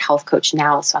diabetic health coach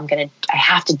now. So I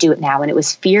have to do it now. And it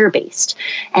was fear-based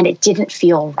and it didn't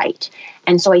feel right.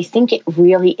 And so I think it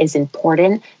really is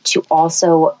important to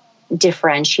also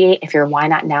differentiate if your why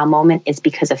not now moment is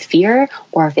because of fear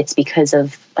or if it's because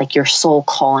of your soul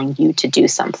calling you to do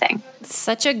something.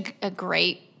 Such a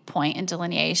great point in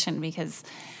delineation, because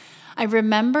I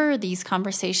remember these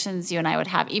conversations you and I would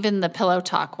have, even the pillow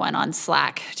talk one on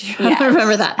Slack. Do you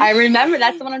remember that? I remember.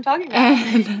 That's the one I'm talking about.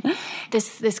 And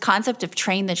this concept of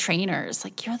train the trainers,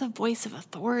 you're the voice of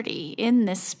authority in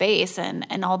this space.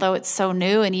 And although it's so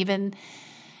new and even,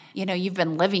 you've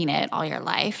been living it all your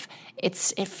life, it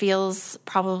feels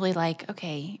probably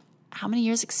okay, how many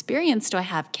years experience do I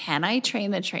have? Can I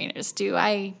train the trainers? Do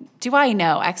I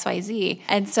know XYZ?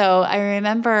 And so I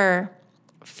remember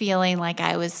feeling like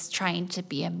I was trying to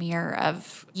be a mirror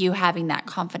of you having that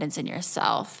confidence in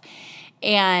yourself.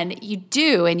 And you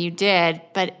do, and you did,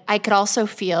 but I could also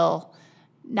feel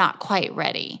not quite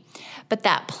ready. But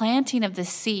that planting of the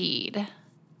seed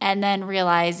and then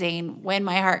realizing when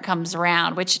my heart comes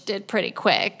around, which did pretty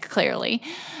quick, clearly,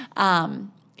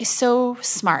 is so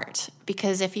smart.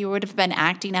 Because if you would have been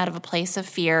acting out of a place of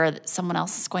fear that someone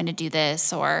else is going to do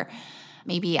this, or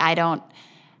maybe I don't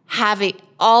have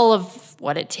all of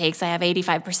what it takes, I have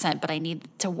 85%, but I need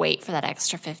to wait for that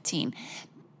extra 15,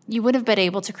 you would have been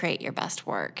able to create your best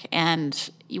work.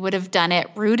 And you would have done it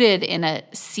rooted in a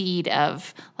seed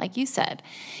of, like you said,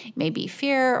 maybe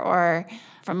fear, or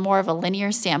from more of a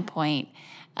linear standpoint,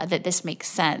 that this makes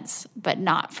sense, but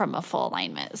not from a full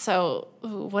alignment. So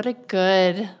what a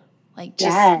good,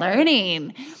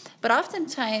 learning. But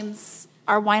oftentimes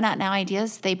our why not now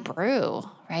ideas, they brew,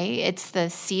 right? It's the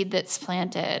seed that's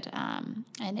planted, and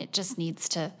it just needs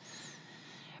to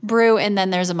brew. And then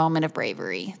there's a moment of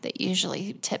bravery that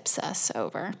usually tips us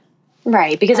over.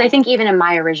 Right. Because I think even in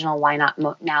my original Why Not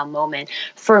Now moment,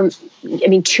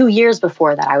 2 years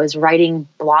before that, I was writing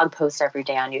blog posts every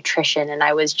day on nutrition, and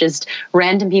I was just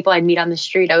random people I'd meet on the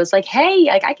street. I was like, hey,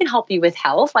 like, I can help you with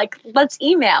health. Like, let's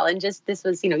email. And just, this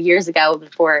was, years ago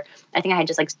before, I think I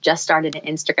had just started an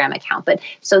Instagram account. But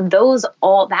so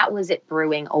that was it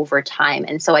brewing over time.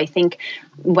 And so I think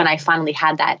when I finally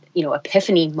had that,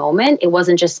 epiphany moment, it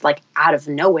wasn't just like out of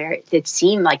nowhere. It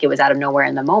seemed like it was out of nowhere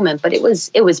in the moment, but it was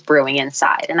brewing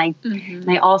inside. And I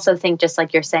also think, just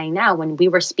like you're saying now, when we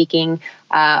were speaking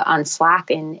on Slack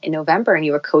in November and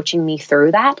you were coaching me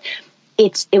through that,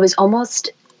 it was almost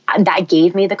that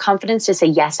gave me the confidence to say,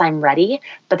 yes, I'm ready.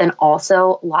 But then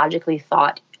also logically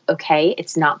thought, okay,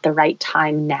 it's not the right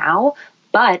time now,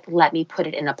 but let me put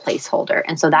it in a placeholder.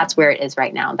 And so that's where it is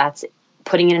right now. That's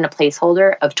putting it in a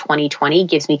placeholder of 2020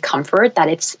 gives me comfort that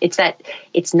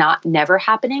it's not never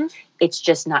happening. It's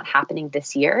just not happening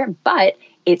this year, but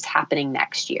it's happening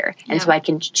next year. And so I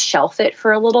can shelf it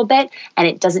for a little bit, and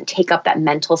it doesn't take up that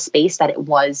mental space that it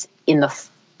was in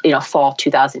the fall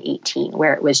 2018,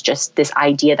 where it was just this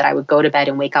idea that I would go to bed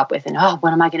and wake up with, and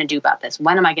what am I going to do about this?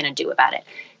 When am I going to do about it?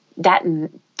 That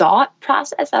thought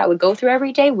process that I would go through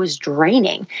every day was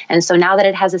draining. And so now that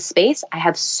it has a space, I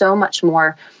have so much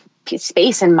more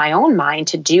space in my own mind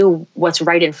to do what's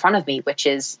right in front of me, which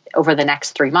is over the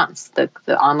next 3 months, the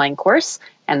online course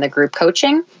and the group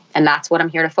coaching. And that's what I'm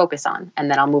here to focus on. And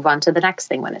then I'll move on to the next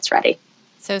thing when it's ready.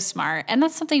 So smart. And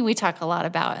that's something we talk a lot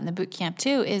about in the boot camp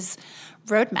too, is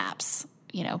roadmaps.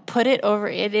 Put it over.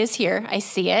 It is here. I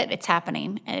see it. It's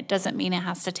happening. And it doesn't mean it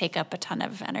has to take up a ton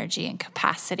of energy and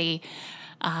capacity,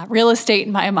 real estate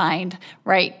in my mind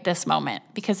right this moment,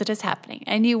 because it is happening.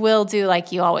 And you will do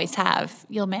like you always have.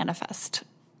 You'll manifest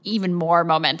even more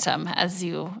momentum as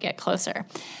you get closer.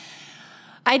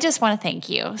 I just want to thank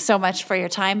you so much for your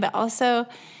time, but also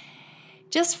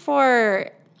just for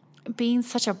being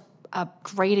such a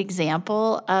great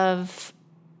example of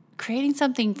creating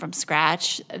something from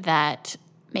scratch that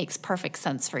makes perfect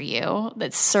sense for you,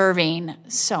 that's serving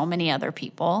so many other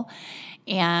people,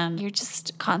 and you're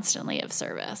just constantly of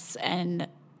service. And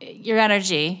your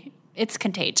energy, it's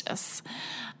contagious.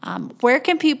 Where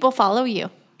can people follow you?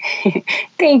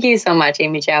 Thank you so much,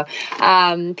 Amy Jo.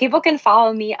 People can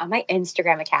follow me on my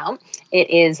Instagram account. It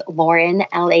is Lauren,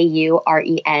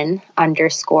 LAUREN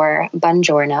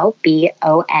 _Bongiorno,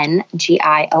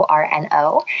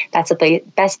 BONGIORNO. That's the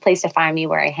best place to find me,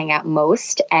 where I hang out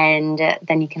most. And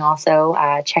then you can also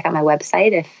check out my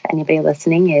website if anybody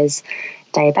listening is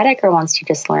diabetic or wants to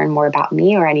just learn more about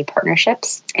me or any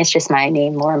partnerships. It's just my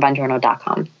name,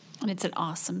 laurenbongiorno.com. And it's an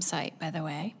awesome site, by the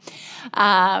way.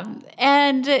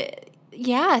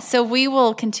 So we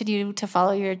will continue to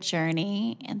follow your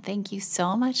journey. And thank you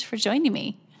so much for joining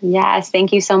me. Yes,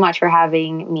 thank you so much for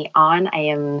having me on. I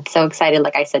am so excited,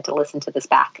 like I said, to listen to this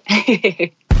back.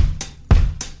 Hey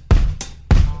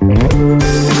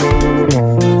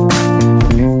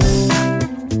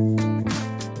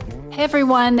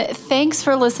everyone, thanks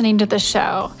for listening to the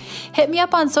show. Hit me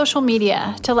up on social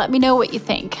media to let me know what you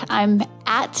think. I'm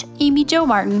at Amy Jo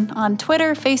Martin on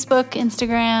Twitter, Facebook,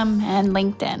 Instagram, and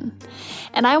LinkedIn.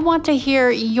 And I want to hear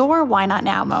your Why Not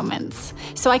Now moments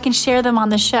so I can share them on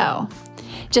the show.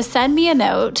 Just send me a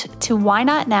note to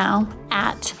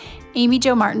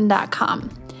whynotnow@amyjomartin.com.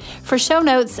 For show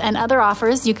notes and other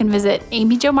offers, you can visit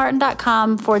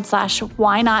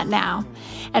amyjomartin.com/whynotnow.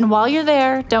 And while you're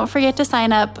there, don't forget to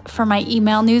sign up for my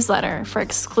email newsletter for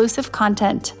exclusive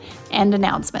content and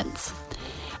announcements.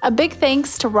 A big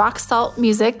thanks to Rock Salt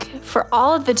Music for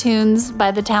all of the tunes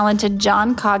by the talented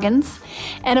John Coggins.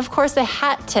 And of course, a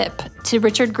hat tip to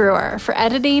Richard Brewer for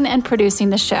editing and producing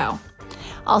the show.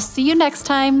 I'll see you next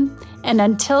time. And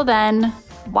until then,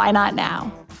 why not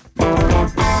now?